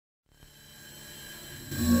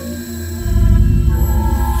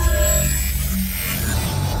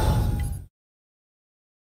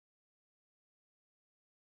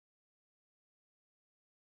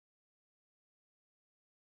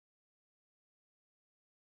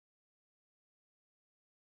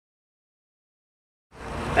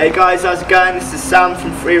Hey guys, how's it going? This is Sam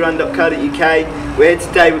from freerun.co.uk. We're here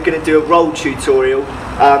today, we're going to do a roll tutorial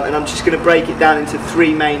and I'm just going to break it down into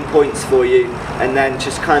 3 main points for you and then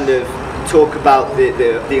just kind of talk about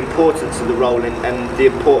the importance of the roll and the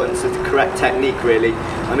importance of the correct technique really.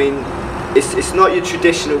 I mean, it's not your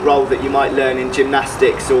traditional roll that you might learn in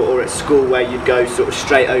gymnastics or at school where you'd go sort of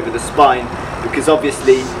straight over the spine, because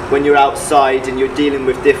obviously when you're outside and you're dealing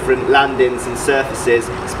with different landings and surfaces,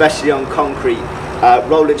 especially on concrete,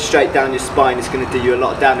 rolling straight down your spine is going to do you a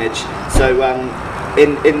lot of damage. So when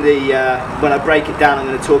I break it down, I'm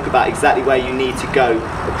going to talk about exactly where you need to go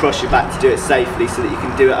across your back to do it safely so that you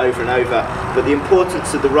can do it over and over. But the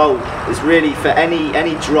importance of the roll is really for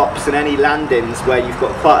any drops and any landings where you've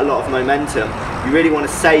got quite a lot of momentum. You really want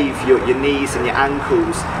to save your knees and your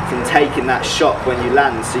ankles from taking that shock when you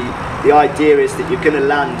land. So the idea is that you're going to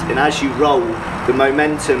land, and as you roll, the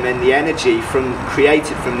momentum and the energy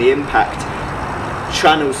created from the impact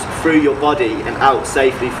channels through your body and out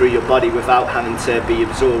safely through your body without having to be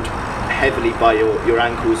absorbed heavily by your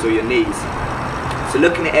ankles or your knees. So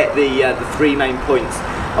looking at the 3 main points,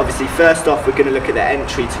 obviously first off we're going to look at the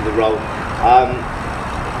entry to the roll.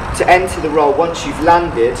 To enter the roll, once you've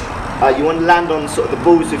landed, you want to land on sort of the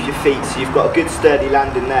balls of your feet, so you've got a good sturdy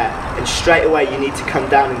landing there, and straight away you need to come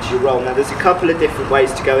down into your roll. Now there's a couple of different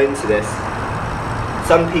ways to go into this.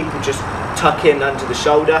 Some people just tuck in under the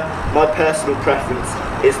shoulder. My personal preference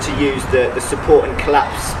is to use the support and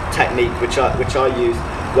collapse technique, which I use,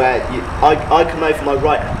 where I come over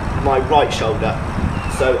my right shoulder.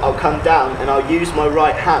 So I'll come down and I'll use my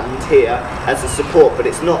right hand here as a support, but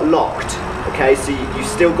it's not locked. Okay, so you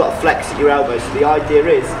still got to flex at your elbows. So the idea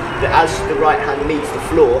is that as the right hand meets the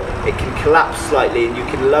floor, it can collapse slightly and you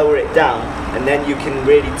can lower it down, and then you can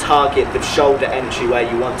really target the shoulder entry where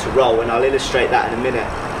you want to roll, and I'll illustrate that in a minute.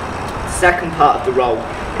 Second part of the roll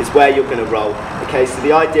is where you're going to roll. Okay, so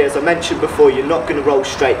the idea, as I mentioned before, you're not going to roll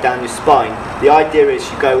straight down your spine. The idea is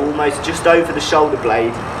you go almost just over the shoulder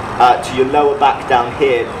blade to your lower back down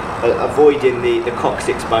here, avoiding the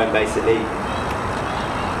coccyx bone basically.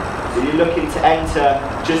 So you're looking to enter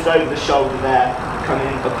just over the shoulder there,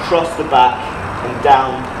 coming across the back and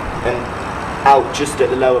down and out just at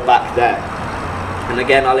the lower back there. And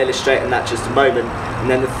again, I'll illustrate in that just a moment. And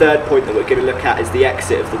then the third point that we're going to look at is the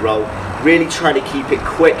exit of the roll. Really trying to keep it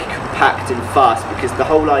quick, compact and fast, because the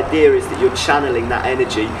whole idea is that you're channeling that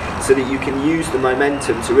energy so that you can use the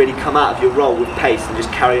momentum to really come out of your roll with pace and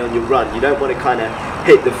just carry on your run. You don't want to kind of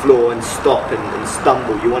hit the floor and stop and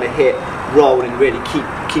stumble. You want to hit, roll and really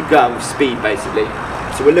keep going with speed basically.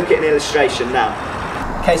 So we'll look at an illustration now.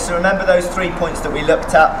 Okay, so remember those 3 points that we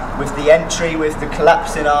looked at, with the entry, with the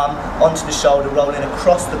collapsing arm onto the shoulder, rolling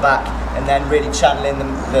across the back, and then really channeling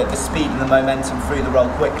the speed and the momentum through the roll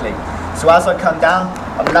quickly. So as I come down,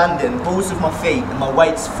 I'm landing, balls of my feet and my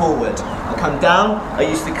weight's forward. I come down, I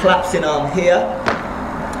use the collapsing arm here,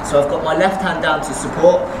 so I've got my left hand down to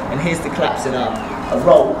support, and here's the collapsing arm. I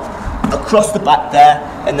roll across the back there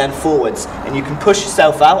and then forwards, and you can push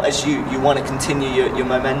yourself out as you want to continue your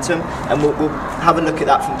momentum, and we'll have a look at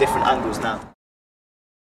that from different angles now.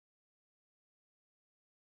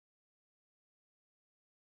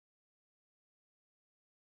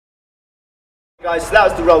 Guys, so that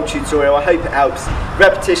was the roll tutorial. I hope it helps.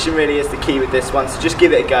 Repetition really is the key with this one, so just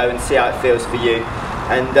give it a go and see how it feels for you,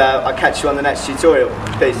 and I'll catch you on the next tutorial.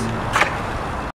 Peace.